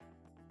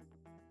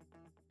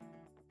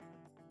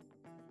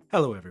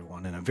Hello,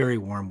 everyone, and a very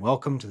warm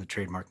welcome to the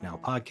Trademark Now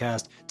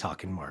podcast,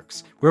 Talkin'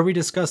 Marks, where we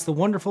discuss the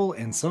wonderful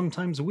and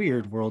sometimes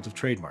weird world of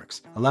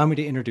trademarks. Allow me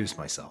to introduce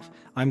myself.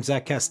 I'm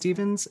Zach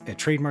Cass-Stevens, a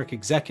trademark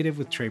executive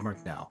with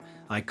Trademark Now.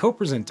 I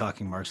co-present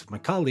Talking Marks with my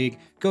colleague,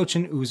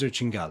 Gochan Uzer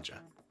Chingalja.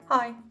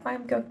 Hi,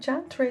 I'm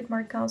Gökçen,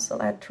 Trademark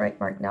Counsel at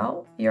Trademark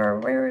Now. You're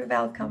very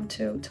welcome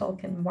to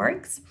Talkin'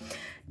 Marks.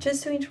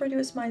 Just to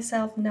introduce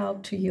myself now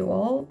to you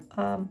all,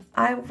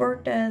 I've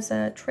worked as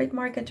a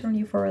trademark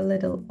attorney for a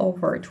little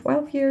over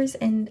 12 years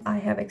and I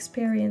have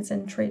experience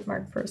in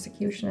trademark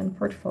prosecution and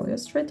portfolio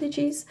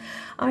strategies.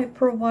 I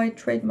provide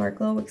trademark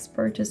law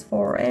expertise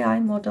for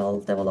AI model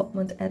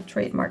development at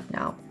Trademark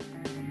Now.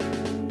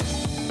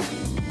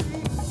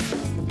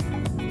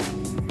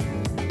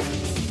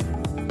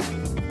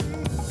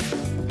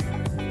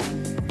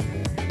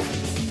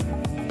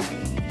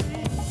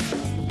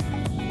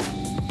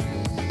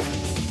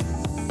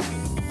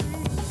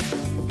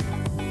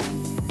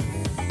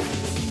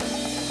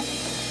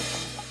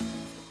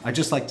 I'd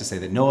just like to say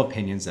that no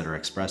opinions that are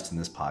expressed in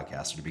this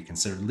podcast are to be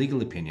considered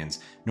legal opinions,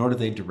 nor do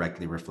they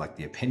directly reflect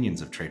the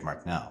opinions of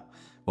Trademark Now.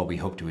 What we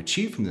hope to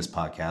achieve from this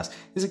podcast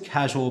is a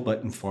casual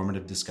but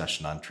informative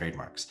discussion on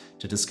trademarks,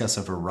 to discuss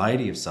a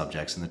variety of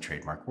subjects in the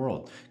trademark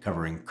world,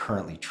 covering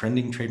currently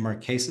trending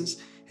trademark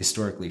cases,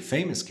 historically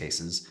famous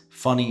cases,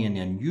 funny and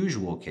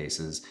unusual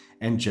cases,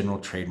 and general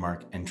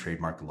trademark and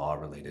trademark law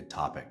related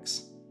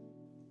topics.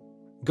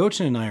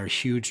 Gochan and I are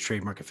huge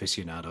trademark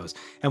aficionados,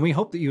 and we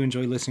hope that you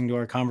enjoy listening to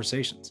our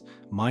conversations.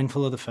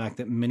 Mindful of the fact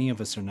that many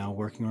of us are now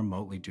working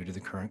remotely due to the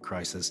current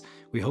crisis,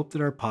 we hope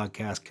that our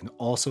podcast can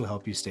also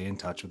help you stay in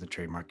touch with the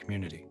trademark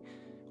community.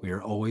 We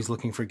are always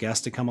looking for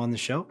guests to come on the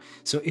show,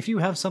 so if you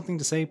have something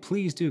to say,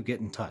 please do get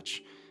in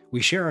touch.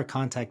 We share our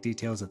contact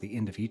details at the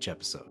end of each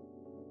episode.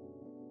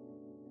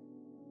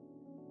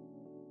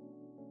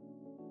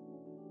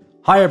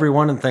 Hi,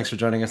 everyone, and thanks for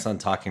joining us on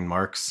Talking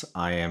Marks.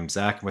 I am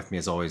Zach, and with me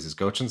as always is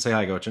Gochan. Say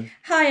hi, Gochan.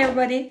 Hi,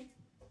 everybody.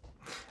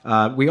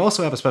 We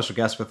also have a special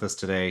guest with us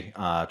today,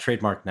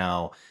 Trademark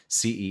Now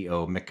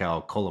CEO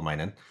Mikael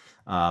Kolomainen.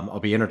 I'll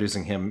be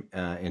introducing him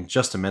in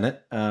just a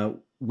minute.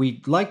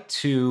 We'd like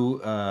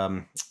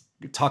to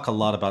talk a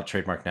lot about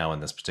Trademark Now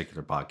in this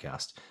particular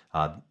podcast.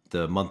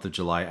 The month of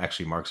July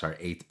actually marks our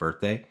 8th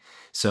birthday.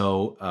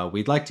 So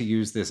we'd like to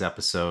use this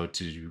episode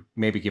to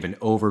maybe give an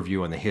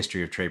overview on the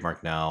history of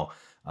Trademark Now,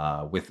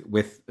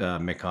 with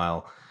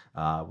Mikael,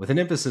 with an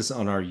emphasis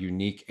on our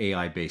unique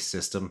AI-based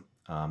system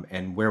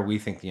and where we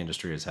think the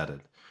industry is headed.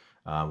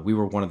 We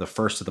were one of the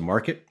first to the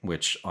market,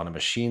 which on a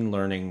machine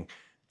learning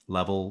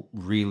level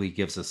really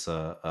gives us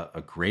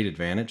a great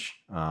advantage.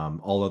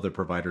 All other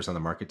providers on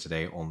the market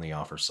today only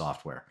offer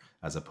software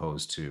as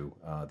opposed to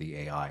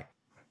the AI.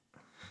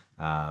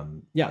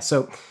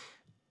 So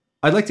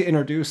I'd like to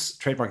introduce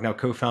Trademark Now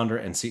co-founder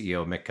and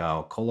CEO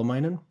Mikael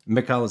Kolomainen.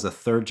 Mikael is a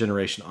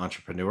third-generation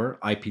entrepreneur,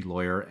 IP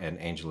lawyer, and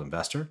angel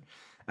investor.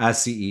 As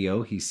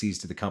CEO, he sees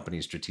to the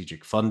company's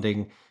strategic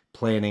funding,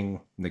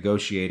 planning,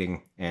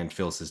 negotiating, and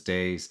fills his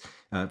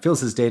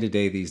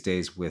day-to-day these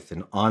days with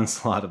an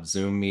onslaught of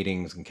Zoom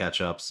meetings and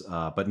catch-ups.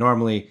 But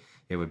normally,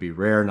 it would be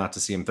rare not to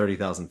see him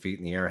 30,000 feet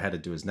in the air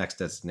headed to his next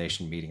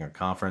destination meeting or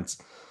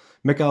conference.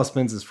 Mikael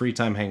spends his free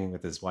time hanging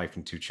with his wife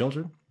and 2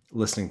 children,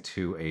 listening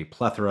to a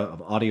plethora of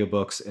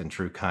audiobooks and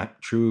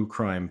true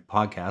crime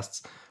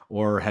podcasts,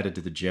 or headed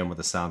to the gym with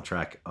a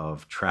soundtrack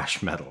of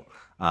thrash metal.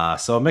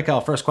 So,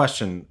 Mikael, first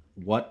question,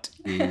 what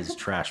is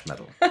thrash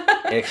metal?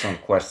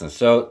 Excellent question.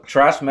 So,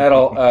 thrash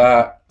metal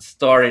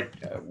started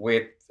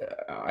with,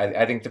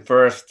 I think the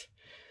first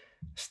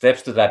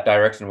steps to that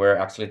direction were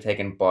actually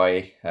taken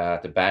by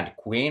the band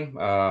Queen.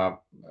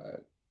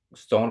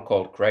 Stone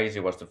Cold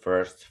Crazy was the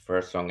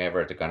first song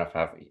ever to kind of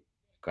have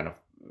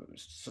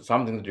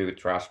something to do with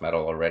thrash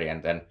metal already,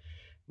 and then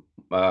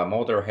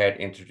Motorhead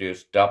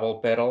introduced double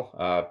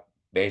pedal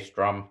bass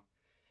drum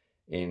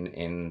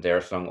in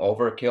their song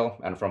Overkill,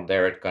 and from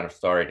there it kind of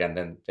started.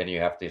 And then you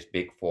have these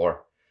big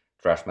 4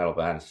 thrash metal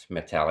bands: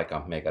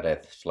 Metallica,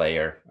 Megadeth,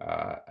 Slayer,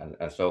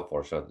 and so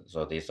forth.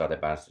 So these are the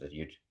bands that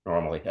you'd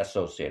normally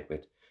associate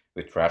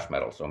with thrash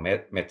metal. So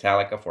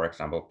Metallica, for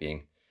example,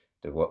 being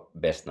the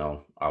best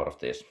known out of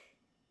this.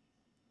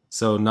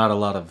 So not a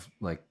lot of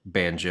like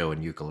banjo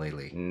and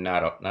ukulele.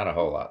 Not a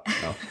whole lot,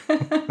 no.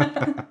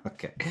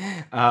 Okay.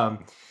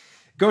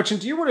 Gochan,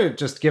 do you want to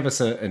just give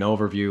us an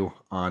overview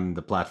on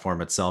the platform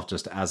itself,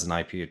 just as an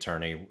IP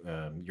attorney,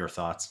 your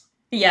thoughts?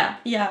 Yeah,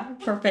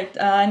 perfect.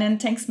 And then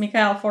thanks,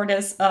 Mikael, for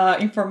this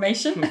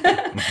information.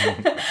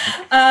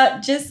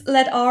 Just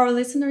let our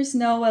listeners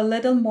know a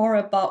little more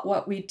about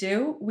what we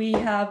do. We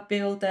have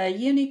built a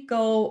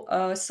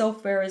Unico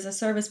software as a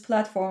service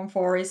platform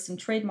for instant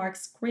trademark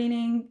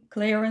screening,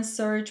 clearance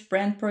search,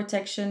 brand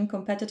protection,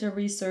 competitor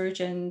research,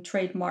 and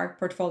trademark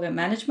portfolio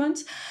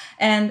management.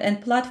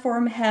 And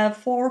platform have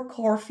 4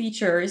 core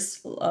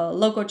features: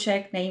 logo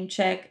check, name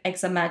check,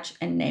 ExaMatch,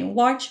 and name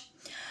watch.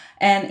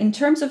 And in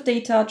terms of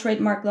data,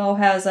 Trademark Law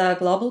has a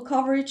global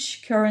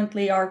coverage.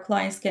 Currently, our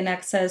clients can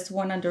access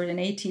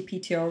 180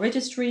 PTO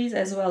registries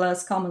as well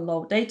as common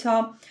law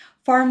data,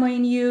 pharma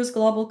in use,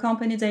 global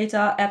company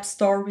data, app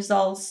store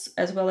results,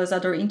 as well as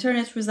other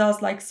internet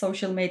results like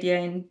social media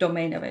and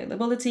domain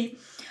availability.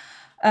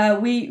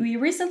 We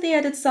recently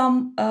added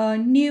some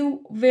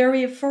new,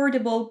 very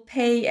affordable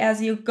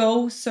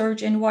pay-as-you-go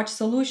search and watch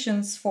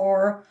solutions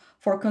for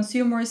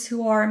consumers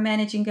who are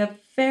managing a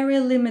very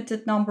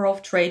limited number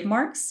of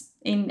trademarks,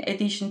 in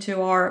addition to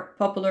our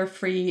popular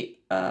free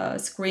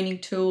screening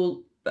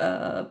tool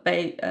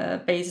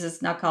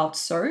Basis Knockout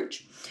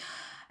Search.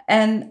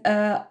 And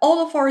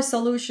all of our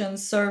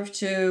solutions serve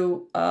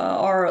to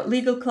our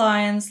legal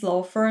clients,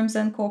 law firms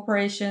and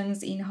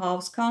corporations,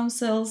 in-house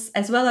counsels,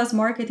 as well as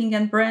marketing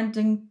and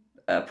branding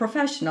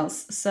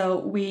professionals. So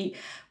we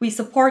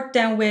support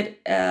them with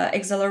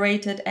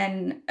accelerated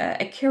and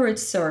accurate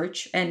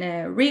search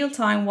and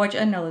real-time watch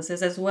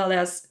analysis, as well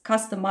as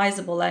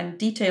customizable and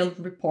detailed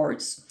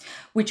reports,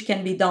 which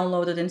can be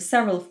downloaded in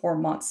several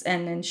formats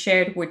and then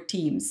shared with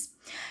teams.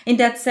 In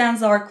that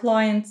sense, our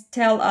clients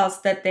tell us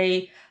that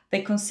they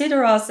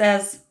consider us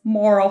as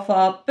more of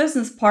a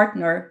business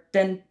partner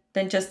than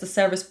just a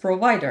service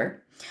provider.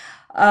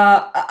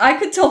 I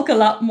could talk a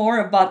lot more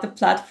about the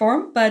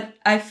platform, but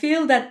I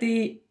feel that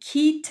the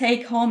key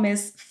take home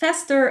is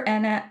faster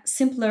and a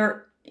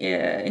simpler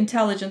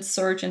intelligent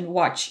search and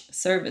watch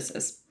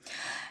services.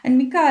 And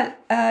Mikael,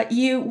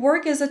 you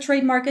work as a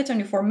trademark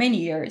attorney for many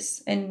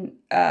years, and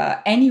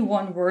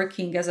anyone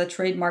working as a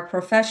trademark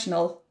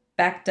professional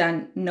back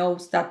then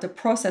knows that the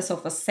process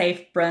of a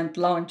safe brand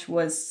launch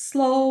was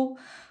slow,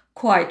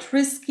 quite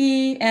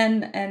risky,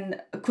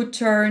 and could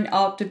turn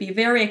out to be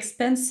very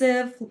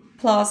expensive,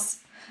 plus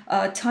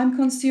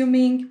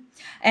time-consuming.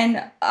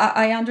 And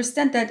I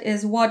understand that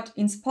is what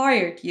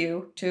inspired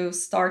you to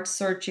start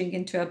searching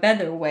into a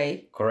better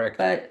way. Correct.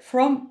 But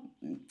from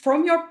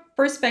your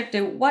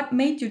perspective, what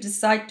made you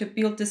decide to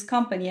build this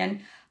company,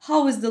 and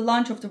how is the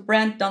launch of the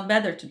brand done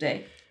better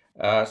today?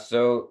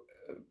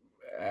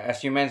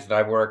 As you mentioned,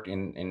 I worked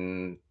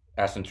in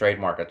as a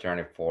trademark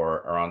attorney for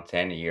around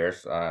 10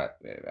 years,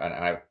 and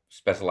I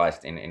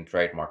specialized in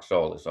trademark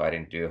solely, so I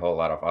didn't do a whole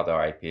lot of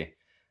other IP.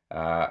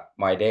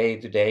 My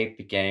day-to-day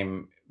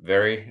became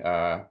very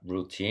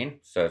routine,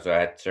 so I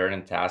had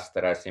certain tasks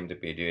that I seemed to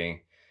be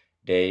doing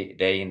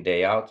day in,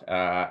 day out,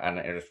 and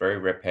it was very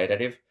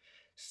repetitive.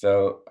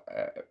 So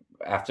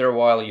after a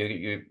while,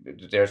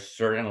 there's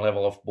certain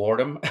level of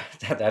boredom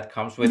that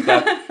comes with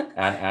that,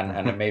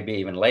 and maybe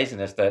even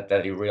laziness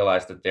that you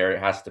realize that there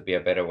has to be a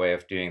better way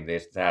of doing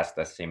this task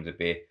that seemed to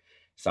be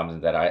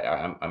something that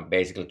I'm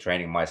basically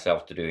training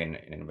myself to do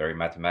in a very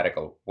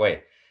mathematical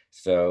way.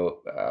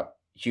 So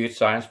huge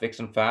science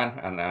fiction fan,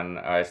 and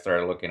I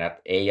started looking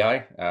at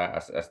AI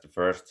as the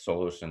first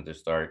solution to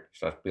start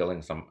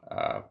building some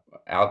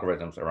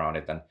algorithms around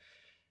it,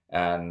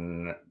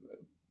 and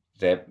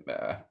the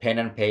pen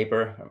and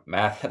paper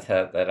math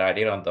that I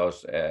did on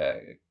those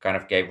kind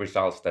of gave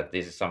results that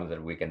this is something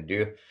that we can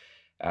do.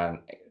 And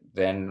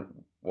then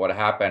what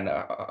happened,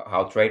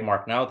 how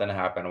Trademark Now then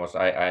happened, was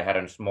I had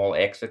a small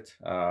exit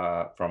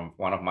from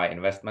one of my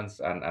investments,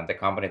 and the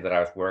company that I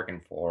was working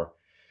for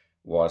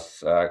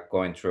was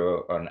going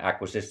through an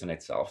acquisition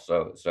itself.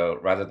 So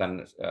rather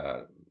than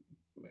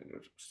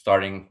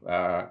starting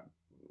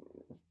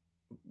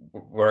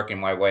working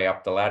my way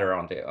up the ladder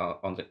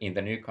in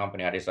the new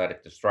company, I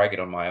decided to strike it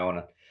on my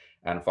own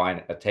and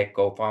find a tech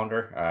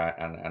co-founder,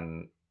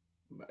 and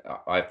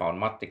I found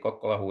Matti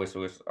Kokkola, who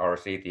is our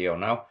CTO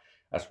now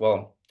as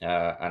well,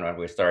 and when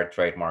we started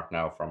Trademark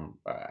Now from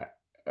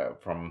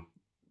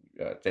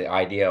the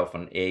idea of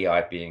an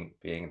AI being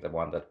the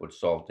one that would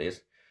solve this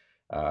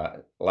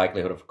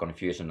likelihood of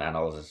confusion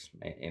analysis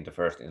in the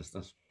first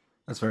instance.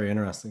 That's very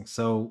interesting.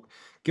 So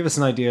give us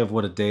an idea of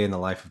what a day in the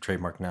life of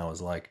Trademark Now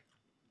is like.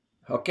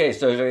 Okay,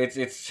 so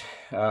it's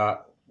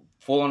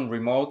full-on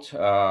remote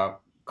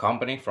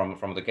company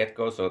from the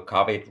get-go. So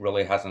COVID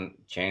really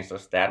hasn't changed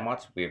us that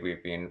much.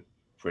 We've been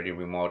pretty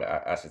remote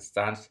as it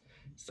stands.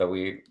 So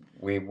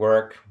we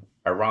work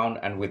around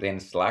and within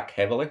Slack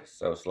heavily.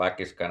 So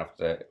Slack is kind of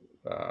the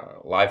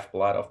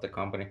lifeblood of the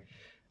company.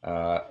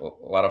 A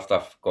lot of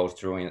stuff goes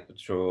through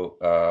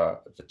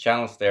the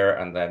channels there,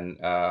 and then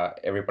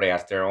everybody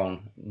has their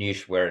own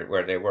niche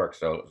where they work.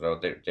 So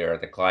they're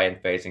the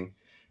client-facing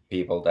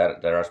people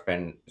that are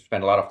spend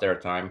a lot of their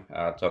time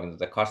talking to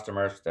the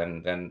customers.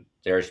 Then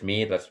there's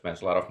me that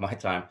spends a lot of my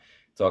time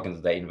talking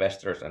to the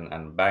investors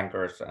and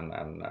bankers and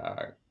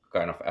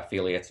kind of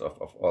affiliates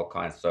of all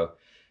kinds. So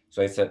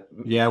it's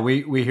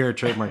we here at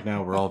Trademark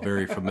Now, we're all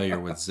very familiar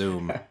with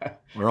Zoom.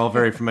 We're all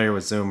very familiar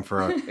with Zoom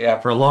for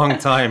a long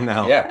time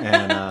now.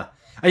 Yeah.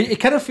 And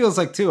it kind of feels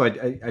like too.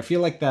 I feel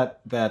like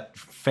that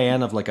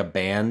fan of like a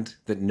band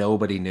that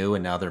nobody knew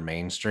and now they're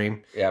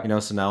mainstream. Yeah. You know,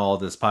 so now all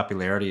this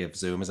popularity of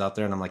Zoom is out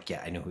there, and I'm like,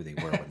 yeah, I knew who they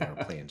were when they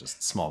were playing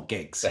just small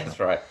gigs. That's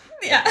right.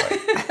 Yeah.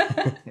 That's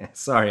right.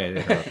 Sorry, I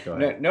didn't. Go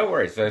ahead. No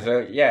worries.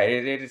 So yeah,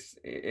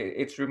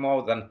 it's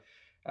remote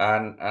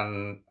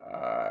and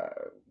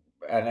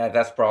and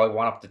that's probably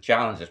one of the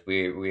challenges.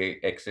 We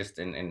exist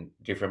in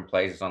different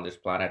places on this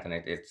planet, and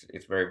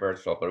it's very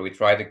virtual. But we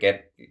try to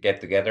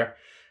get together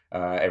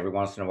every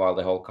once in a while.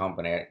 The whole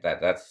company.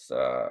 That's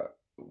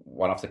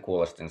one of the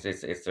coolest things.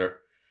 It's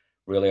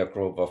really a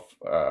group of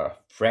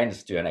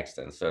friends to an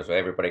extent. So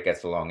everybody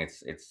gets along.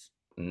 It's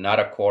not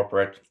a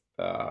corporate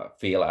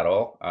feel at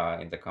all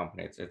in the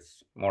company.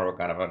 It's more of a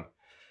kind of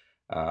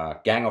a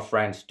gang of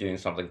friends doing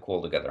something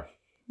cool together.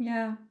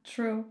 Yeah,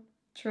 true.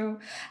 True.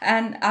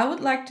 And I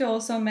would like to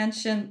also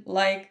mention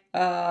about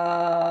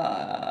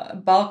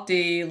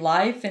the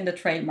life in the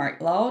trademark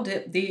law,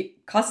 the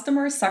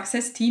customer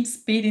success team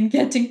speed in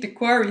getting the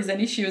queries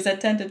and issues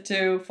attended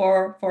to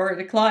for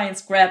the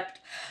clients grabbed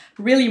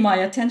really my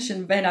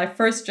attention when I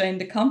first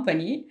joined the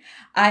company.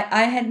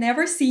 I had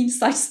never seen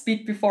such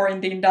speed before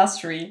in the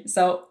industry.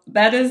 So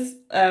that is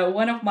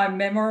one of my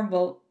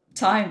memorable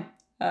time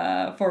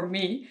for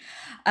me.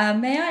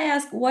 May I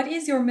ask, what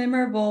is your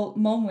memorable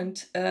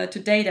moment to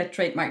date at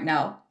Trademark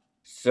Now?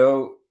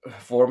 So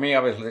for me,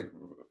 obviously,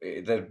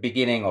 the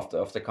beginning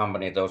of the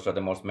company, those are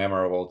the most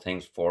memorable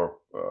things for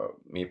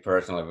me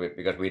personally,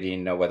 because we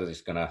didn't know whether this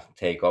is gonna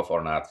take off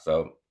or not.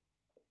 So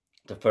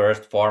the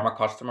first pharma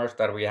customers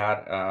that we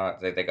had,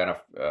 they kind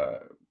of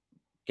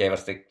gave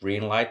us the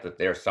green light that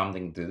there's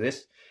something to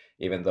this,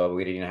 even though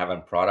we didn't have a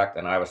product.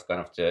 And I was kind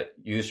of the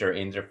user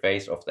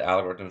interface of the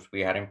algorithms we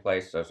had in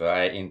place. So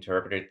I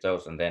interpreted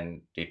those and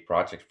then did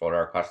projects for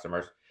our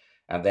customers.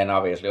 And then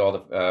obviously all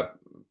the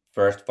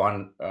first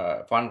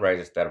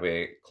fundraisers that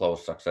we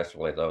closed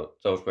successfully,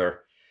 those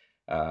were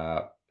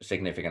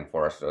significant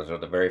for us. So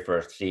the very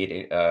first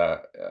seed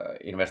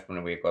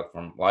investment we got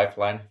from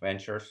Lifeline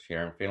Ventures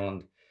here in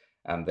Finland.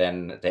 And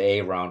then the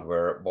A round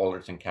where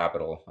Balderson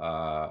Capital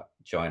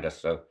joined us.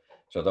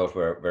 So those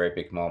were very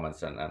big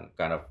moments, and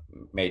kind of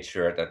made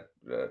sure that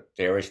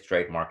there is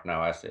Trademark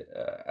Now as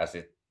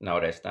it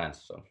nowadays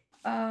stands. So.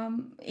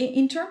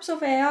 In terms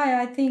of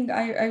AI, I think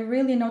I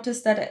really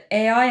noticed that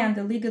AI and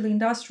the legal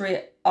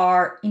industry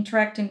are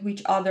interacting with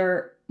each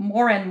other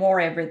more and more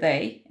every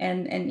day,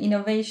 and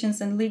innovations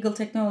and legal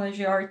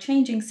technology are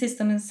changing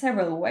systems in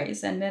several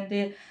ways, and then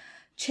the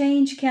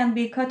change can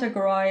be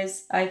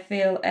categorized, I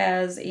feel,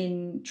 as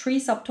in three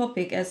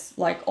subtopics, as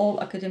like all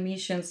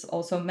academicians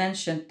also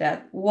mentioned.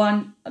 That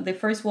the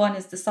first one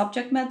is the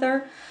subject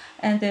matter,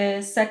 and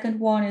the second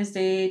one is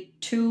the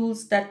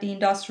tools that the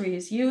industry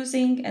is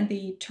using, and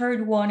the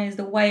third one is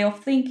the way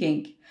of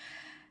thinking.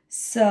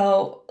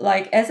 So,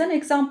 like as an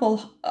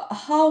example,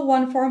 how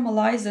one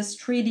formalizes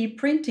 3D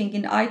printing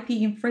in IP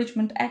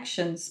infringement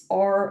actions,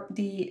 or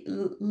the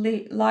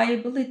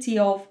liability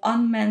of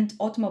unmanned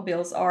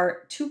automobiles,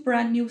 are two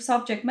brand new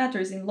subject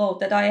matters in law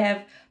that I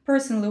have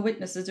personally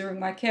witnessed during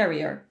my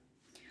career.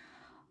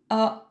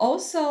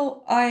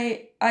 Also,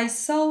 I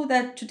saw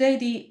that today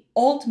the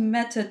old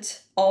method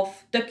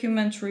of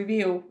document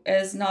review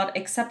is not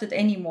accepted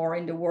anymore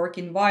in the work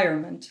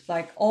environment.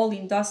 Like all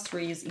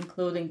industries,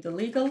 including the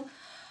legal,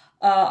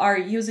 are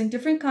using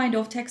different kind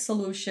of tech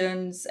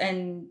solutions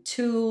and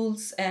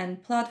tools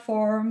and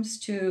platforms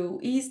to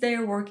ease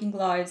their working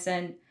lives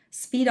and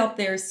speed up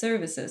their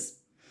services.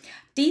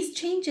 These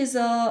changes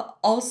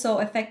also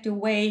affect the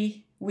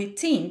way we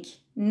think.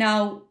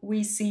 Now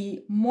we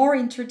see more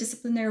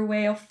interdisciplinary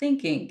way of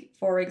thinking.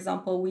 For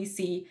example, we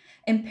see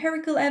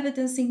empirical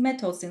evidencing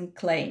methods in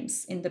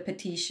claims, in the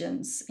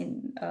petitions,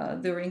 in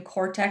during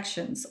court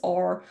actions,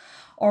 or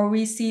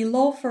we see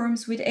law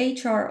firms with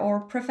HR or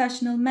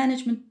professional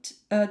management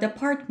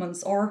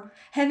departments, or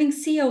having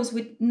CEOs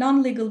with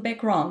non-legal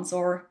backgrounds,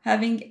 or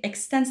having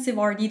extensive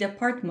R&D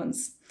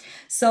departments.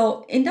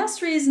 So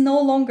industry is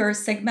no longer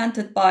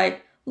segmented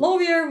by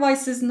lawyer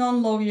versus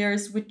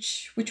non-lawyers,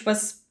 which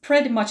was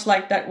pretty much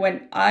like that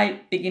when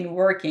I began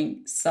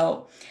working.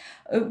 So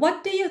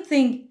what do you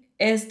think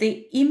is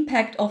the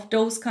impact of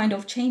those kind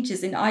of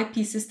changes in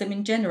IP system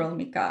in general,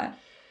 Mikael?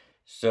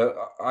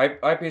 So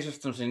IP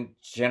systems in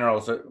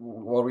general, so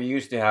what we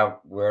used to have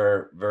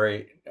were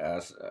very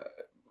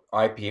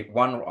IP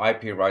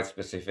right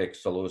specific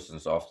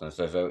solutions often.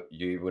 So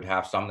you would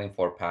have something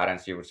for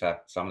patents, you would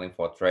have something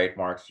for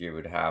trademarks, you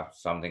would have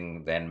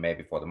something then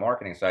maybe for the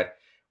marketing side.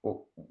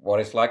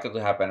 What is likely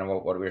to happen, and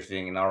what we're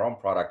seeing in our own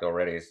product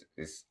already,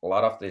 is a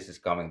lot of this is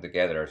coming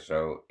together.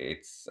 So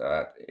it's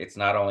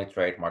not only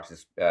trademarks,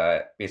 it's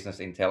business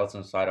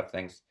intelligence side of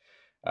things,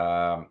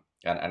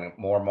 and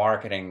more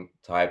marketing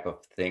type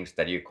of things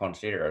that you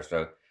consider.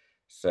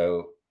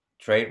 So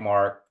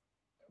trademark,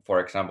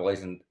 for example,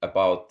 isn't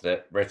about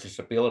the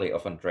registrability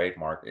of a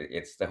trademark.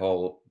 It's the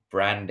whole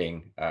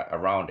branding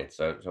around it.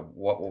 So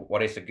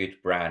what is a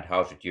good brand?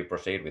 How should you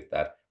proceed with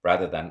that,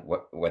 rather than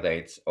whether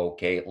it's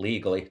okay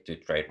legally to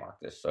trademark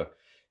this?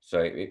 So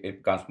it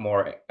becomes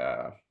more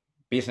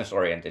business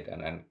oriented,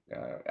 and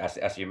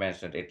as you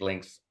mentioned, it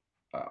links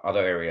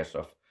other areas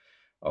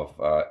of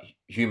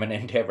human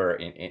endeavor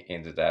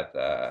into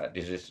that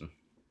decision.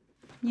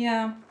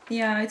 Yeah,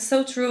 it's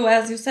so true.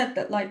 As you said,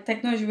 that like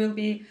technology will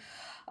be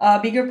a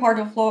bigger part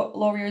of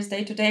lawyers'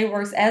 day-to-day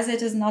works, as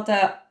it is not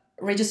a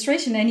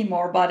registration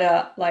anymore,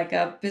 but like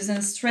a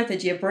business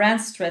strategy, a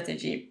brand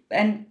strategy.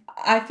 And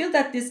I feel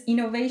that this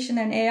innovation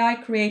and AI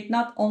create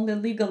not only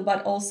legal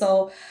but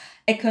also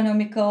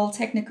economical,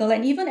 technical,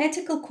 and even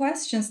ethical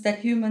questions that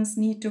humans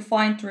need to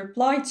find to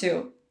reply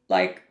to.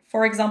 Like,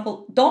 for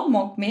example, don't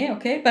mock me,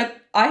 okay?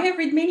 But I have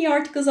read many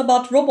articles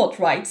about robot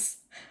rights.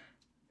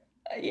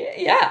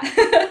 Yeah.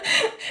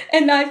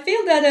 And I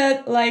feel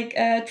that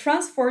a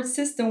transport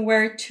system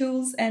where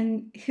tools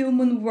and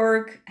human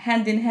work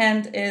hand in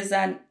hand is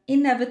an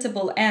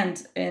inevitable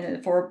end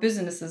for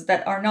businesses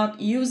that are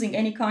not using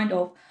any kind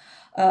of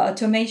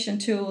automation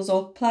tools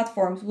or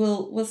platforms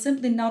will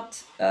simply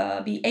not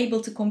be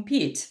able to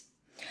compete.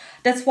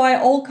 That's why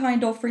all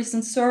kind of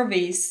recent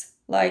surveys,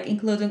 like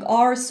including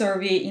our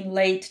survey in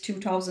late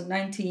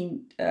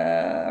 2019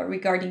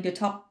 regarding the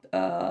top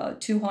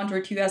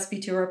 200 US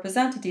BTO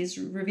representatives,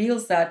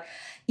 reveals that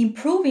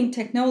improving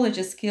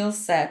technology skill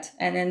set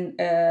and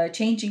then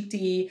changing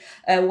the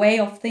way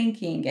of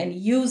thinking and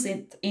use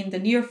it in the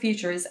near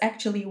future is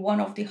actually one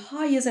of the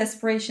highest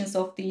aspirations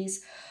of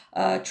these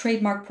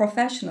trademark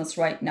professionals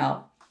right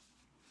now.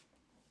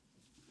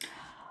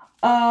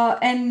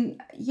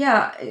 And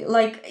yeah,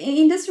 like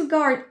in this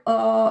regard,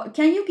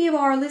 can you give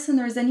our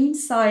listeners an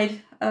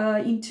insight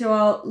into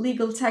our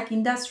legal tech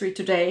industry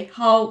today?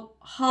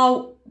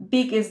 How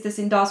big is this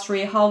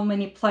industry? How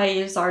many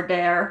players are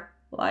there?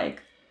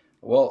 Like,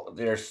 Well,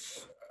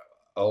 there's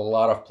a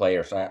lot of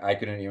players. I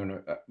couldn't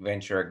even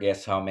venture a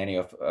guess how many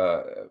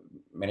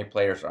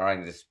players are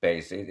in this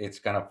space. It's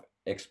kind of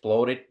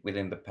exploded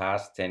within the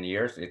past 10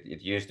 years.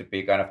 It used to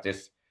be kind of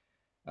this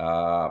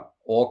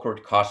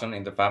awkward cousin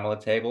in the family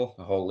table,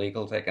 the whole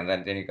legal tech, and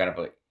then you kind of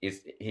like,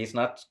 he's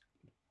not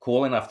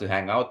cool enough to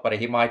hang out, but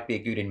he might be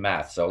good in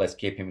math, so let's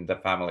keep him in the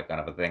family, kind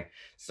of a thing.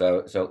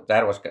 So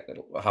that was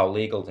how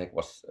legal tech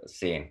was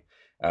seen.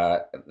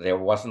 There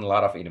wasn't a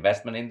lot of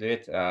investment into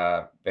it.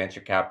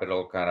 Venture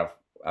capital kind of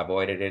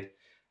avoided it.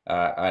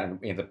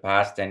 And in the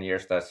past 10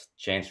 years, that's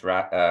changed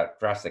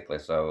drastically.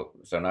 So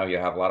now you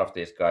have a lot of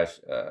these guys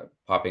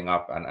popping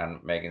up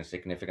and making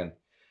significant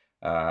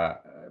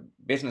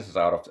businesses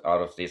out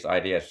of these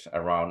ideas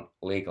around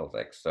legal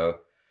tech. So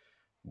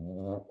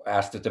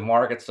as to the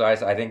market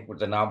size, I think with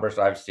the numbers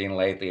I've seen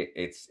lately,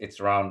 it's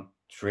around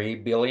 3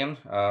 billion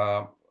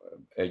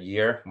a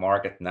year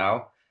market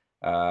now,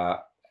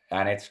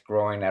 and it's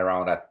growing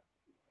around a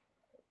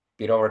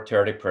bit over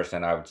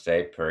 30%, I would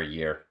say, per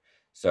year.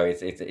 So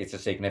it's a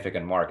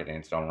significant market in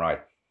its own right.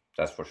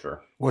 That's for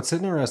sure. What's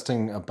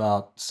interesting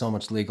about so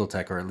much legal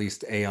tech, or at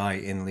least AI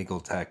in legal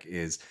tech,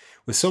 is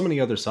with so many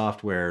other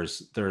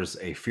softwares, there's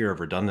a fear of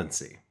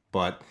redundancy.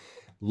 But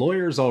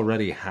lawyers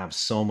already have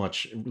so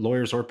much,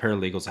 lawyers or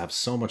paralegals have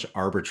so much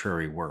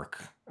arbitrary work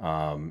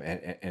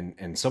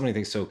and so many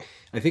things. So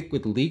I think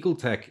with legal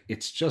tech,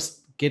 it's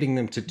just getting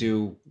them to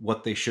do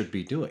what they should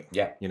be doing.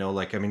 Yeah. You know,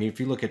 like, I mean, if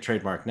you look at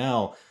Trademark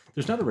Now,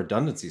 there's not a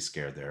redundancy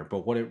scare there,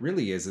 but what it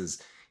really is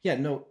yeah,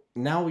 no,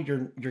 now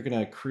you're going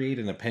to create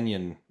an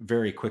opinion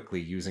very quickly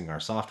using our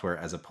software,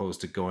 as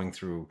opposed to going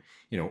through,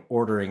 you know,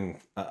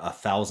 ordering a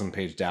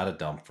 1,000-page data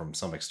dump from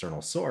some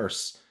external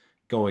source,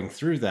 going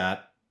through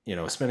that, you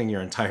know, spending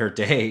your entire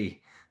day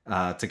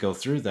to go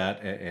through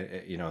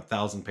that, you know,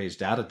 1,000-page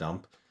data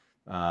dump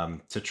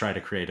to try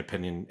to create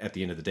opinion. At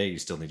the end of the day, you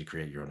still need to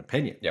create your own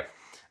opinion. Yeah.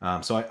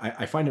 So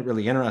I find it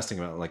really interesting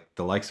about like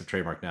the likes of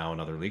Trademark Now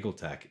and other legal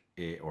tech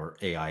or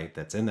AI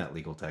that's in that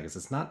legal tech is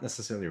it's not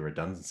necessarily a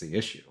redundancy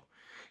issue.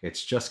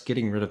 It's just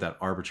getting rid of that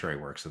arbitrary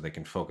work so they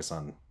can focus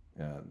on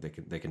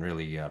they can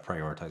really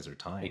prioritize their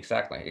time.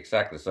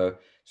 Exactly. So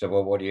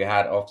what you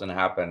had often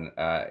happen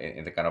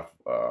in the kind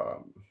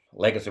of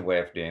legacy way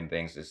of doing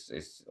things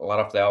is a lot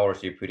of the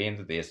hours you put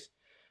into these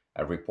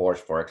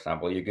reports, for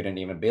example, you couldn't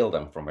even bill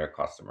them from your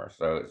customers.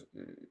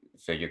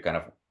 So you kind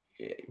of,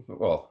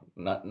 well,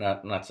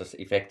 not just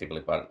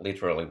effectively, but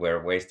literally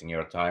were wasting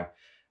your time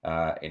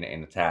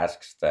in the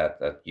tasks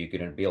that you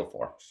couldn't bill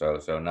for. So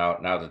now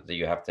that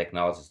you have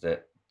technologies to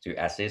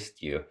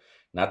assist you,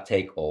 not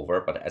take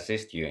over, but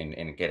assist you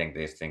in getting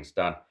these things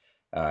done,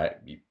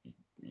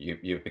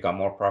 you become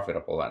more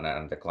profitable,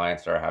 and the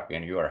clients are happy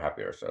and you are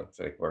happier. So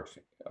it works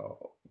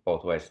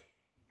both ways.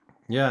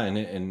 Yeah, and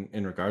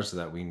in regards to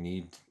that, we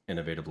need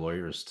innovative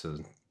lawyers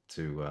to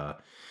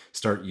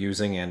start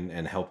using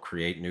and help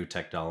create new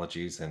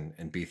technologies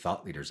and be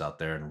thought leaders out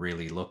there and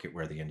really look at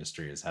where the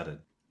industry is headed.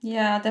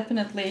 Yeah,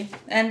 definitely.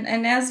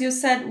 And as you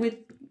said,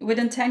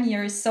 within 10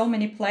 years, so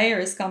many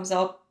players comes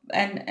up,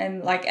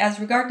 and like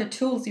as regard the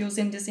tools used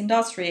in this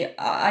industry,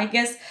 I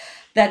guess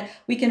that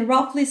we can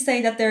roughly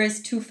say that there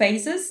is two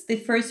phases. The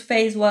first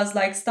phase was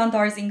like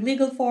standardizing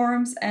legal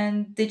forms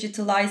and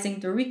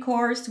digitalizing the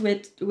records,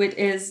 which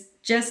is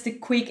just the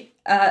quick.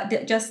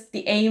 Just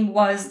the aim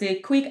was the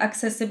quick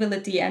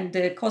accessibility and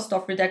the cost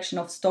of reduction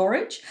of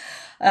storage.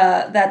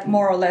 That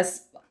more or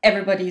less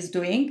everybody is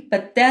doing.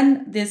 But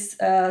then this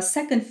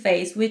second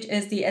phase, which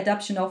is the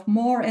adoption of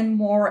more and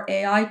more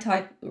AI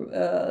type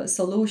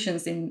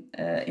solutions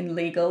in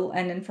legal.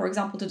 And then, for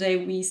example, today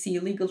we see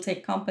legal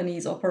tech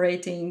companies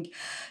operating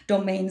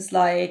domains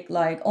like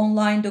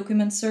online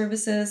document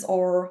services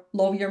or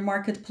lawyer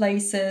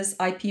marketplaces,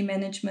 IP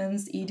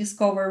managements,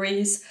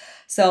 e-discoveries.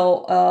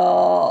 So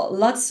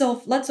lots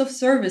of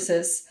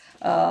services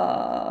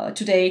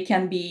today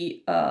can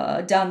be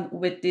done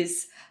with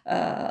this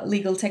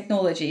legal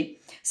technology.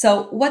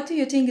 So what do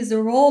you think is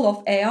the role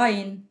of AI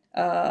in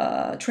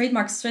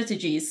trademark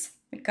strategies,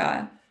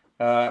 Mikael?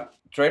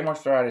 Trademark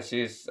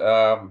strategies,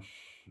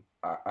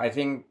 I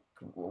think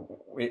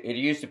it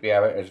used to be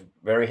a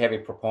very heavy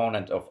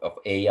proponent of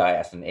AI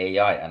as an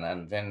AI,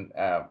 and then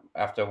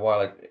after a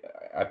while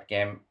I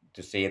began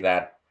to see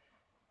that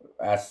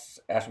as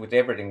with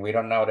everything, we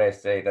don't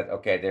nowadays say that,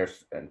 okay,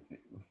 there's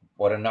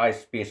what a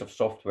nice piece of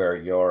software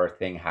your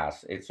thing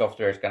has.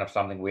 Software is kind of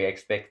something we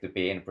expect to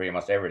be in pretty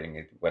much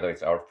everything, whether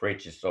it's our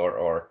fridges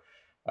or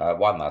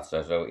whatnot.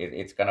 So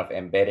it's kind of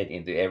embedded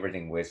into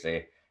everything we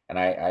see. And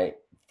I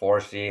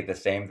foresee the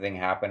same thing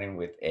happening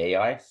with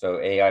AI. So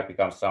AI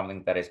becomes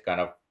something that is kind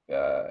of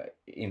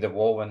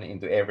interwoven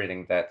into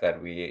everything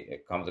that we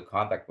come to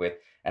contact with.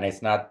 And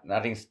it's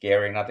nothing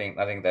scary,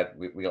 nothing that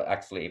we'll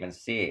actually even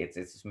see. It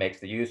just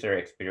makes the user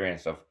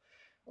experience of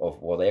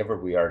whatever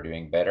we are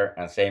doing better.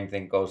 And same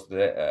thing goes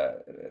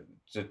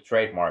to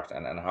trademarks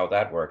and how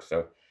that works.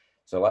 So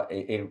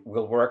it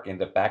will work in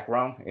the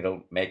background.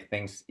 It'll make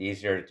things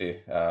easier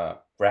to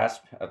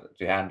grasp,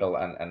 to handle,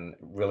 and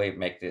really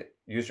make the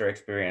user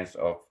experience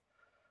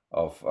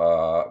of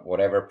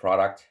whatever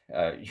product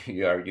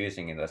you are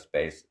using in the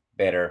space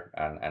better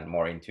and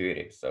more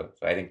intuitive. So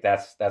I think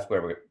that's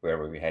where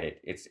we headed.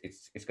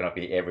 It's going to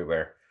be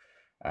everywhere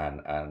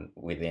and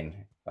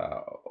within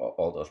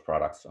all those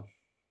products. So.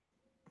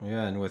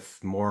 Yeah, and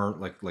with more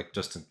like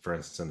just for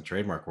instance in the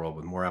trademark world,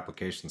 with more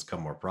applications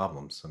come more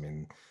problems. I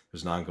mean,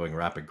 there's an ongoing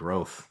rapid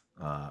growth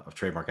of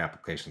trademark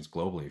applications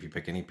globally. If you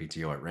pick any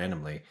PTO at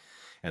randomly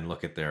and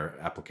look at their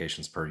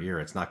applications per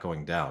year, it's not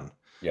going down.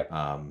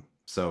 Yeah.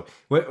 So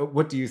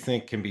what do you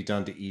think can be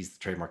done to ease the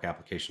trademark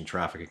application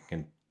traffic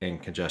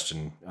and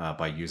congestion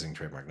by using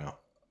Trademark Now?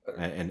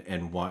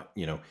 And what,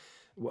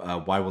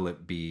 why will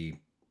it be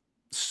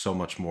so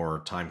much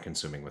more time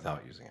consuming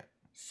without using it?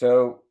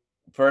 So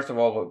first of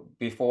all,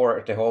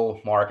 before the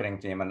whole marketing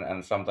team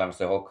and sometimes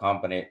the whole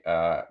company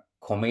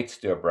commits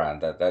to a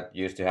brand, that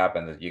used to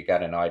happen, that you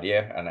get an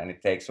idea and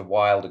it takes a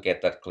while to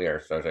get that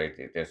clear. So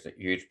there's a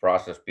huge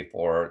process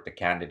before the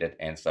candidate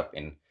ends up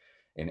in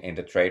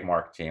the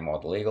trademark team or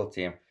the legal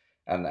team,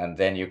 and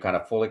then you kind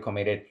of fully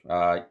committed.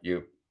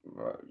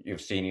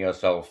 You've seen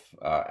yourself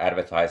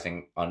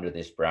advertising under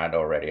this brand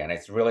already, and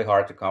it's really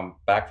hard to come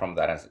back from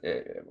that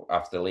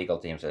after the legal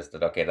team says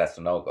that, okay, that's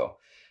a no-go.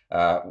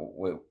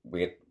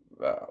 With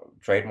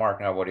Trademark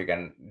Now, what you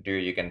can do,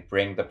 you can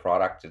bring the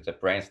product to the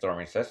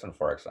brainstorming session,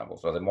 for example.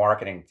 So the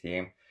marketing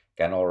team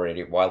can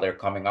already, while they're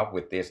coming up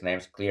with these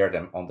names, clear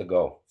them on the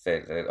go.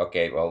 Say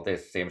okay, well,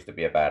 this seems to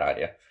be a bad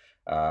idea.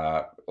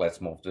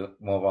 Let's move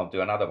on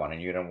to another one,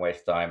 and you don't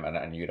waste time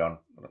and you don't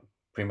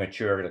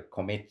prematurely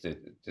commit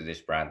to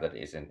this brand that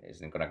isn't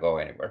going to go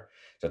anywhere.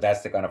 So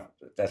that's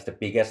the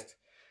biggest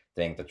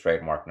thing the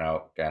Trademark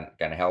Now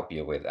can help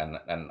you with, and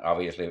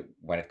obviously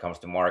when it comes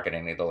to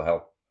marketing, it'll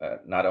help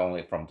not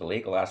only from the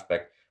legal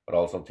aspect, but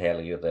also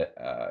tell you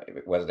that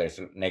whether there's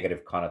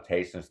negative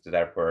connotations to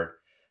that word,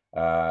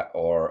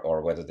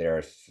 or whether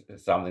there's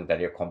something that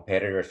your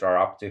competitors are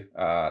up to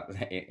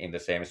in the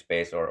same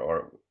space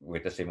or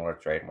with a similar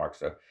trademark.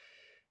 So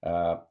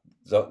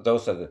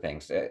those are the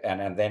things.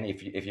 And then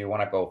if you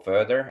want to go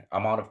further,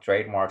 amount of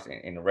trademarks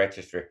in the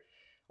registry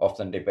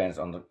often depends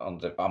on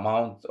the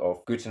amount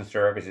of goods and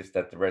services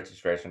that the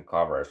registration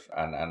covers.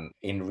 And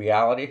in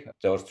reality,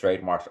 those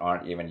trademarks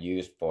aren't even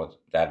used for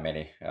that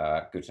many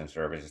goods and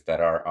services that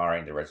are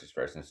in the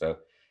registration.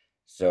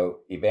 So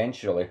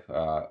eventually,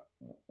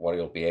 what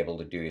you'll be able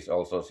to do is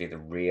also see the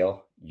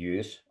real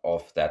use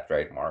of that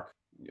trademark,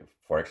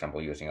 for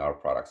example, using our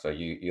product. So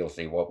you'll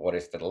see what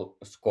is the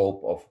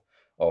scope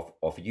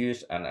of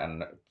use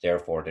and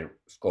therefore the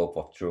scope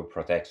of true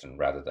protection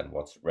rather than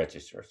what's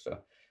registered.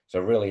 So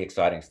really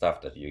exciting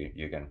stuff that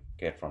you can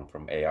get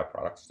from AI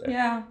products there.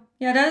 Yeah,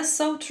 that is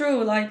so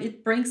true. Like,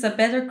 it brings a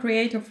better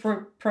creative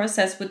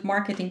process with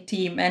marketing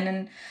team. And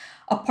then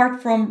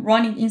apart from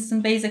running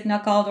instant basic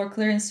knockout or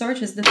clearing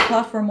searches, the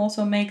platform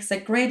also makes a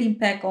great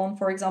impact on,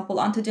 for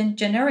example,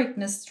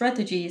 anti-genericness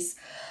strategies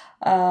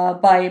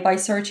by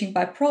searching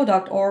by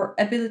product, or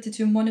ability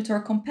to monitor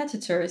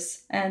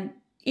competitors, and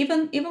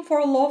even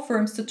for law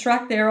firms to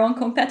track their own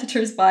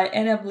competitors by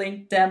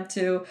enabling them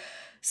to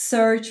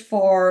search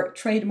for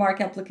trademark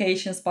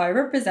applications by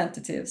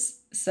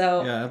representatives.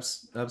 So yeah,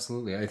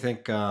 absolutely. I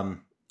think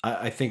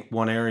I think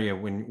one area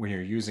when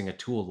you're using a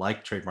tool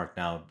like Trademark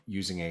Now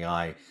using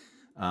AI,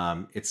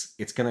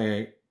 it's going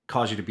to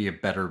cause you to be a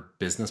better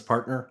business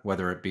partner,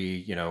 whether it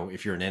be,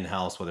 if you're an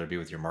in-house, whether it be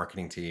with your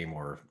marketing team,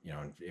 or,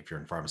 if you're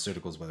in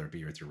pharmaceuticals, whether it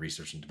be with your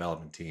research and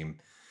development team,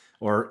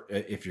 or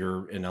if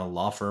you're in a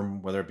law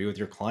firm, whether it be with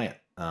your client.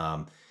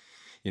 I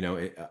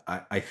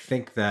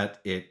think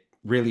that it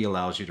really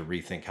allows you to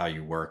rethink how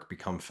you work,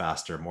 become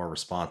faster, more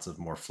responsive,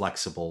 more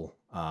flexible,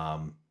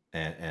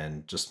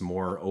 and just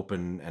more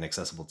open and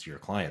accessible to your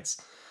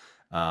clients.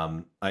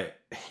 Part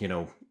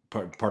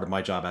of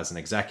my job as an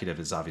executive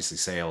is obviously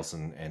sales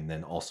and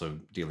then also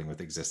dealing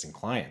with existing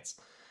clients.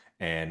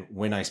 And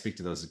when I speak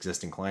to those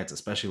existing clients,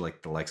 especially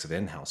like the likes of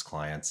in-house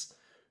clients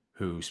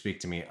who speak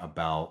to me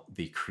about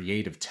the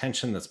creative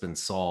tension that's been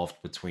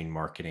solved between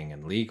marketing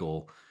and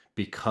legal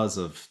because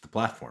of the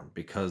platform,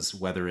 because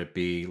whether it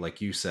be, like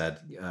you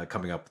said,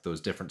 coming up with those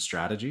different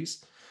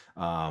strategies,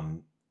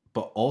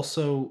 but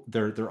also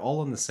they're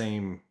all in the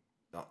same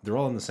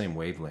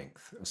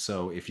wavelength.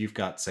 So if you've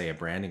got, say, a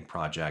branding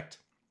project,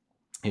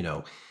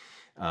 you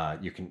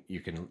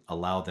can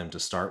allow them to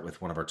start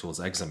with one of our tools,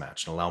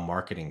 ExaMatch, and allow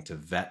marketing to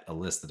vet a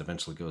list that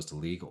eventually goes to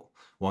legal.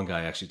 One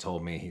guy actually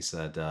told me, he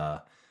said,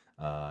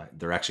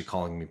 they're actually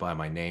calling me by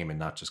my name and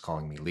not just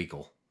calling me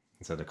legal.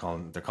 He said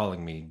they're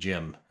calling me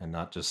Jim and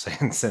not just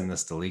saying send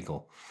this to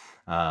legal.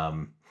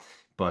 Yeah.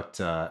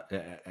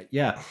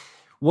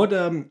 What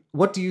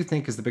do you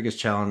think is the biggest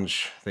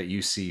challenge that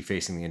you see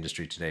facing the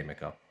industry today,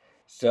 Mikko?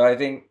 So I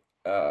think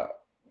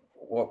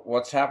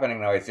what's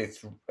happening now is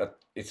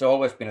it's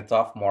always been a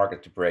tough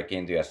market to break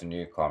into as a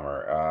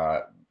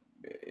newcomer.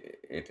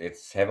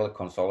 It's heavily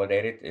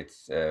consolidated.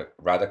 It's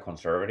rather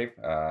conservative,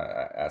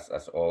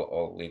 as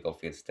all legal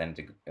fields tend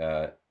to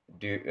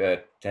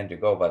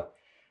go. But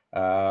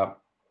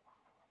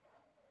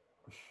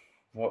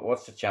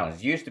what's the challenge?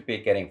 It used to be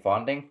getting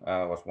funding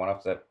was one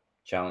of the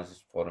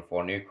challenges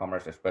for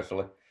newcomers,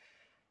 especially.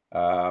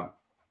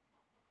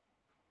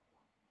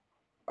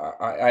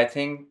 I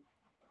think,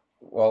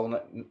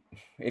 well,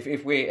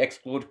 if we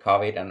exclude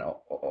COVID and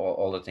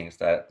all the things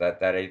that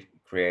it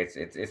creates,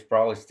 it's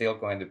probably still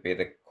going to be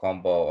the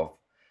combo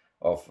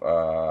of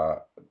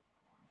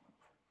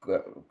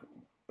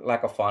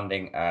lack of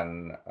funding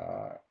and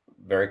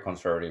very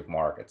conservative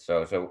market.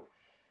 So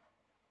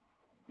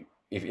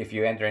if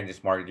you enter in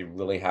this market, you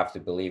really have to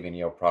believe in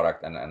your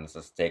product and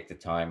just take the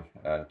time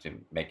to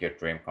make your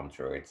dream come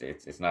true.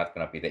 It's not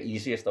going to be the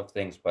easiest of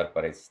things, but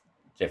it's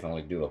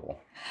definitely doable.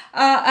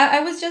 I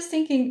was just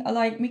thinking,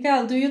 like,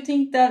 Mikael, do you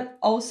think that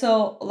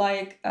also,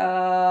 like,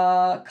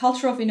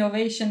 culture of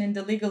innovation in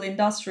the legal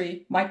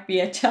industry might be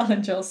a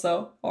challenge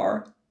also,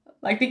 or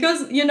like,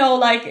 because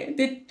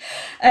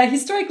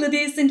historically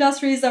these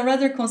industries are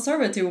rather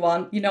conservative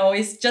one.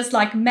 It's just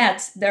like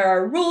maths. There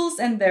are rules,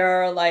 and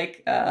there are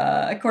like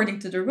according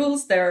to the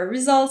rules there are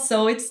results.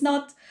 So it's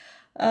not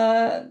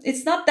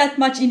that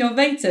much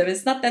innovative.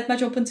 It's not that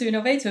much open to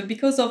innovative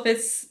because of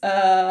its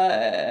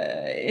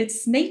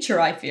nature,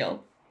 I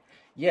feel.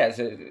 Yeah.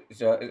 So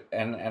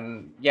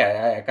and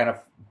yeah, I kind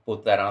of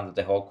put that under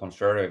the whole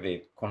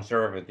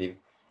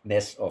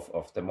conservativeness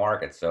of the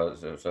market.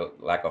 So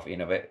lack of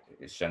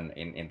innovation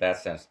in that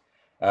sense,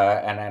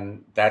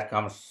 and that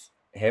comes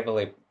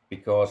heavily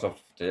because of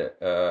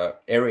the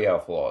area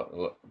of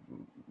law.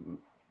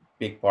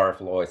 Big part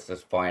of law is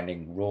just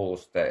finding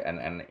rules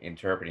and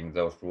interpreting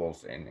those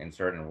rules in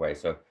certain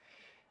ways. So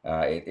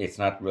it's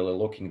not really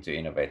looking to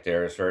innovate.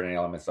 There are certain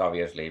elements,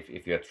 obviously,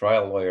 if you're a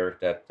trial lawyer,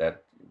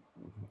 that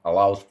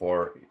allows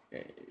for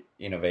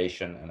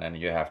innovation, and then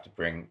you have to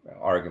bring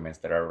arguments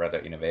that are rather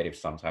innovative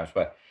sometimes.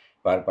 But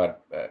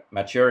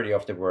majority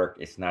of the work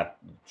is not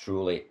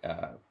truly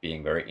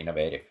being very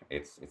innovative.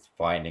 It's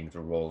finding the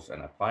rules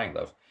and applying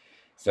those.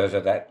 So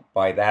that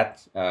by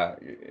that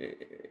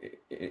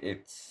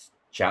it's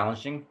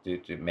challenging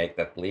to make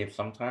that leap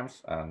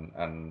sometimes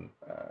and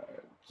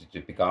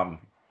to become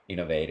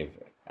innovative.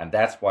 And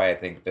that's why I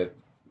think that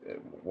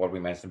what we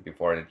mentioned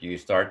before, that you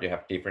start to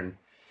have different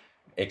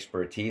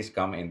expertise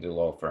come into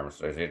law firms.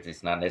 So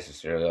it's not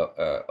necessarily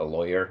a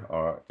lawyer,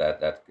 or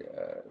that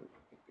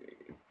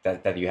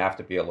you have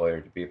to be a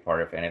lawyer to be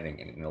part of anything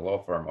in a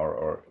law firm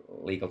or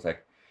legal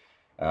tech.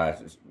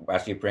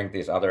 As you bring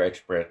this other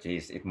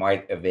expertise, it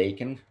might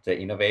awaken the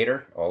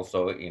innovator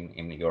also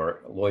in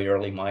your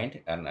lawyerly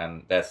mind,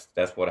 and that's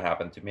what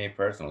happened to me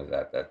personally.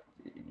 That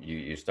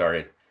you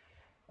started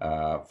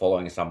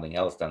following something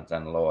else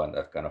than law, and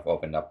that kind of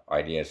opened up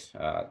ideas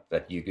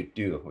that you could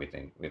do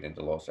within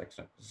the law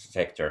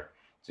sector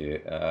to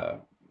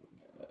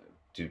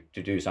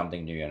do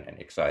something new and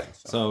exciting.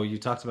 So you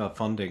talked about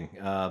funding.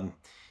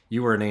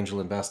 You were an angel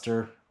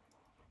investor.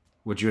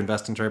 Would you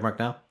invest in Trademark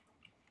Now?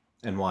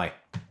 And why?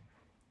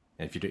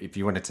 If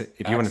you want to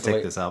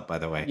take this out, by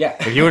the way, yeah.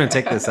 If you want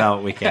to take this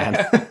out, we can.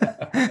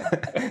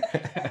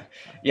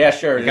 Yeah,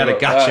 sure. You got a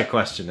gotcha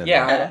question in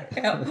there.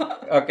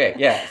 Okay,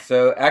 yeah.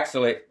 So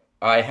actually,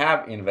 I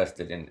have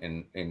invested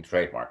in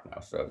Trademark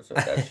Now, so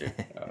that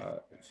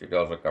should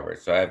also cover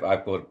it. So I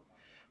put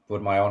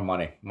my own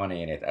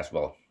money in it as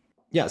well.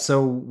 Yeah.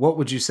 So what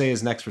would you say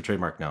is next for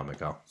Trademark Now,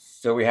 Mikko?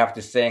 So we have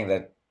this saying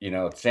that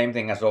same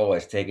thing as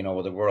always, taking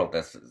over the world.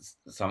 That's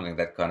something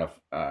that kind of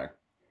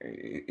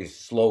is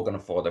slogan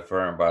for the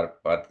firm,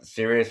 but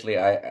seriously,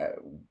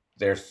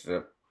 there's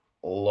a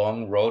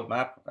long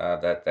roadmap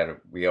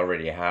that we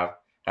already have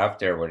have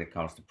there when it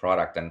comes to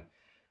product. And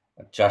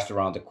just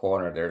around the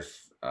corner,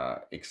 there's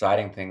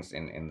exciting things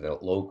in the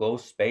logo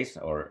space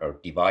or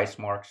device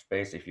mark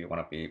space, if you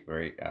want to be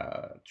very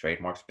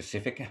trademark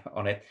specific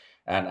on it,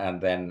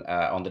 and then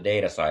on the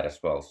data side as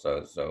well.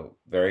 So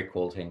very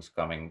cool things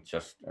coming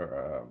just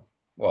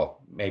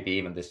well, maybe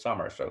even this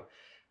summer. So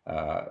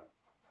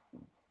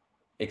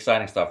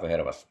exciting stuff ahead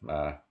of us.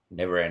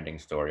 Never-ending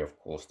story of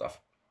cool stuff.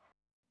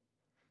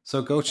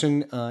 So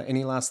Gokchan,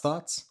 any last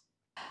thoughts?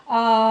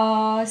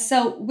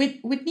 So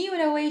with new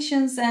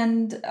innovations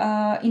and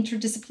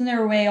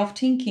interdisciplinary way of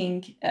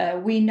thinking,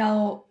 we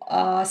now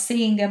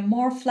seeing a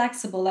more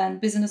flexible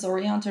and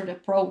business-oriented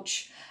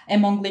approach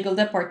among legal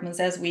departments,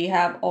 as we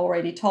have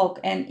already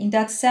talked. And in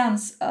that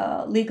sense,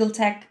 legal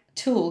tech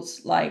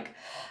tools like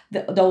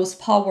those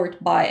powered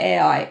by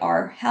AI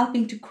are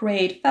helping to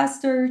create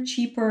faster,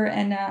 cheaper,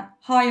 and a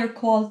higher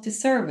quality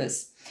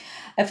service.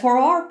 For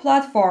our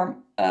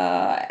platform,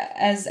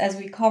 as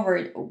we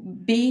covered,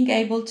 being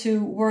able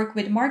to work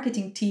with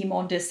marketing team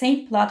on the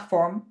same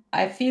platform,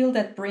 I feel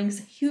that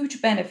brings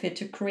huge benefit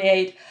to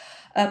create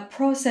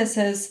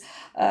processes,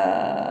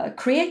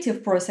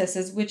 creative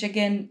processes, which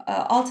again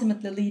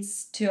ultimately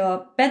leads to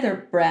a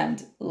better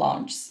brand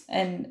launch.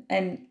 And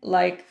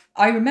like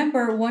I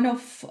remember one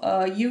of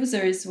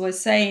users was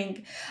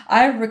saying,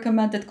 I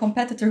recommended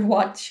competitor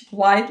watch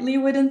widely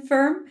within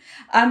firm.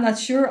 I'm not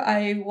sure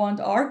I want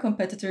our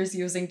competitors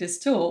using this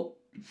tool.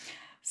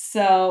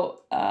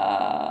 So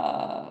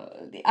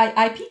the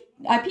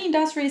IP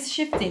industry is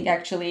shifting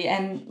actually,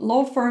 and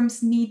law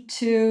firms need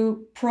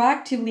to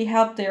proactively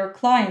help their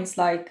clients,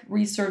 like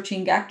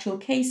researching actual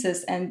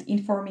cases and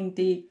informing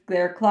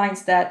their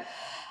clients that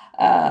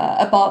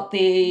about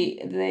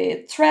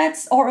the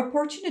threats or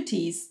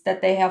opportunities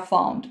that they have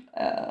found.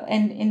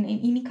 And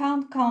in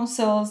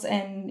councils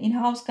and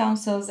in-house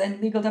councils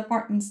and legal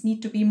departments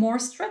need to be more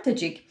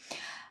strategic.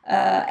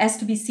 As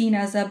to be seen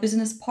as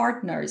business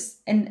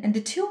partners, and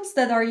the tools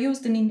that are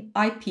used in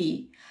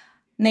IP,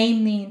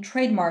 namely in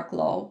trademark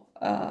law,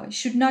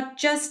 should not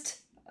just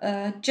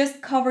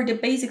cover the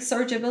basic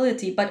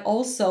searchability, but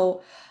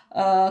also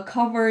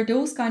cover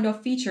those kind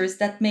of features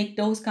that make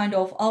those kind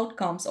of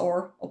outcomes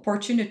or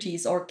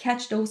opportunities or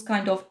catch those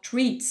kind of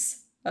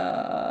treats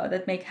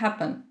that make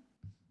happen.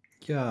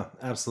 Yeah,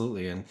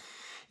 absolutely. And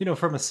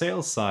from a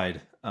sales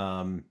side,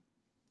 one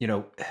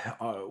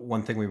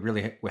thing we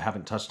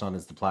haven't touched on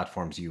is the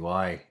platform's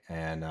UI,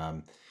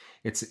 and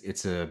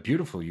it's a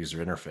beautiful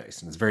user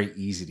interface, and it's very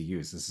easy to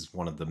use. This is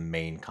one of the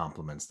main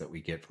compliments that we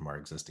get from our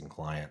existing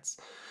clients.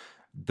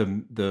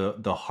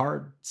 The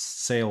hard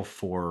sale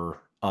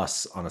for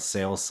us on a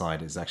sales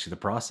side is actually the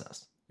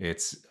process.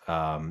 It's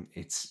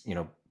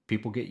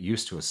people get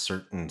used to a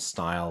certain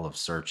style of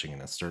searching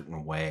and a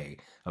certain way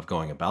of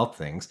going about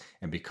things,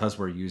 and because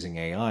we're using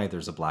AI,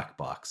 there's a black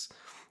box.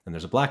 And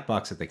there's a black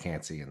box that they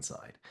can't see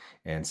inside.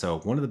 And so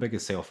one of the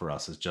biggest sale for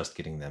us is just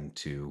getting them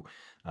to,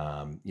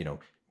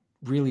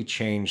 really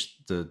change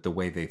the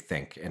way they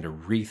think and to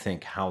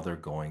rethink how they're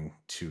going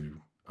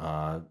to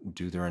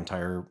do their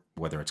entire,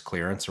 whether it's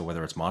clearance or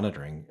whether it's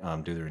monitoring,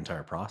 do their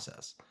entire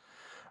process.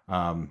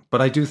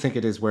 But I do think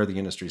it is where the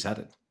industry's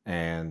headed.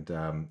 And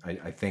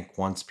I think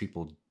once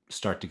people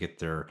start to get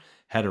their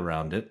head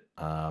around it,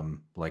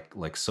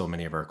 like so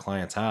many of our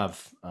clients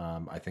have,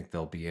 I think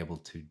they'll be able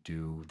to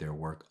do their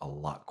work a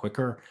lot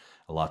quicker,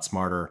 a lot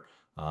smarter,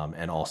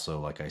 and also,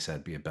 like I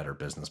said, be a better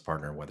business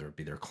partner, whether it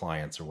be their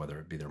clients or whether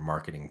it be their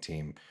marketing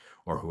team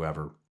or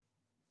whoever.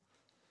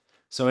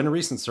 So in a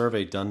recent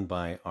survey done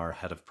by our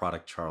head of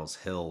product, Charles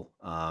Hill,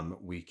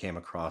 we came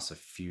across a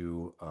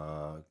few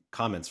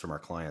comments from our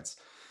clients.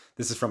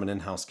 This is from an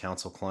in-house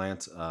counsel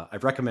client.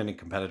 I've recommended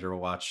Competitor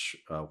Watch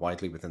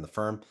widely within the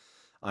firm.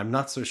 I'm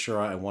not so sure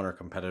I want our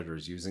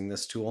competitors using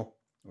this tool,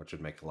 which would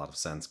make a lot of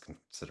sense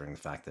considering the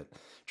fact that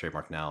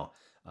Trademark Now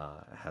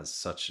has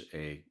such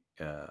a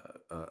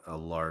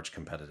large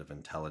competitive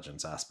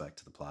intelligence aspect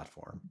to the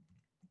platform.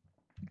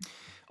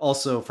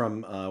 Also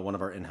from one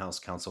of our in-house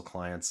counsel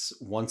clients,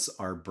 once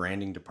our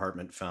branding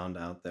department found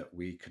out that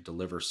we could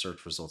deliver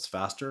search results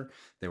faster,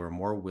 they were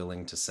more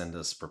willing to send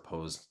us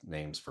proposed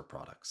names for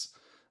products.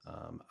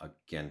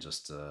 Again,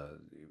 just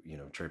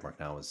Trademark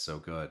Now is so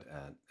good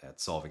at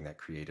solving that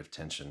creative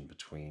tension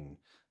between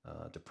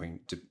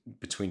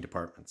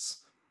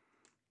departments.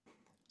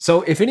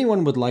 So if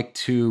anyone would like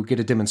to get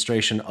a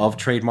demonstration of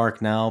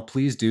Trademark Now,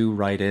 please do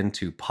write in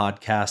to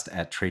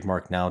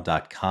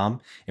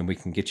podcast@trademarknow.com, and we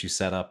can get you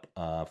set up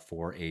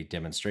for a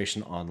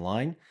demonstration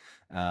online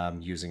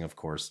using, of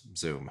course,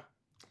 Zoom.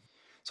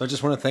 So I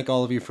just want to thank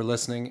all of you for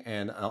listening,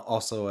 and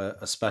also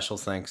a special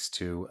thanks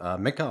to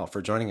Mikael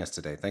for joining us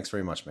today. Thanks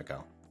very much,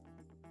 Mikael.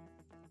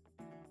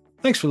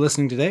 Thanks for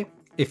listening today.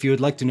 If you would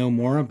like to know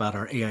more about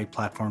our AI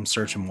platform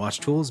search and watch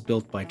tools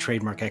built by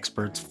trademark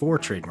experts for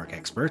trademark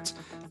experts,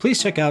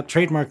 please check out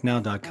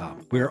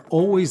trademarknow.com. We are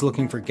always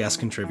looking for guest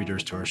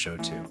contributors to our show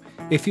too.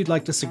 If you'd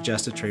like to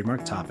suggest a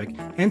trademark topic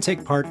and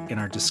take part in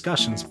our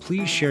discussions,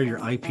 please share your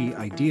IP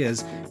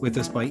ideas with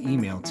us by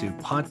email to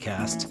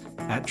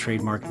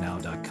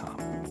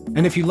podcast@trademarknow.com.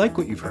 And if you like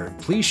what you've heard,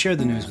 please share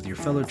the news with your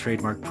fellow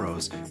trademark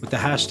pros with the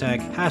hashtag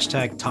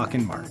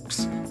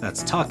 #TalkinMarks.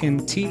 That's Talkin,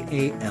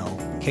 TALKIN,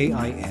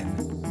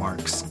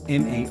 Marks,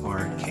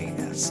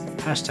 MARKS.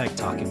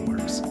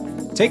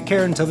 #TalkinMarks. Take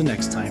care until the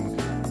next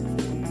time.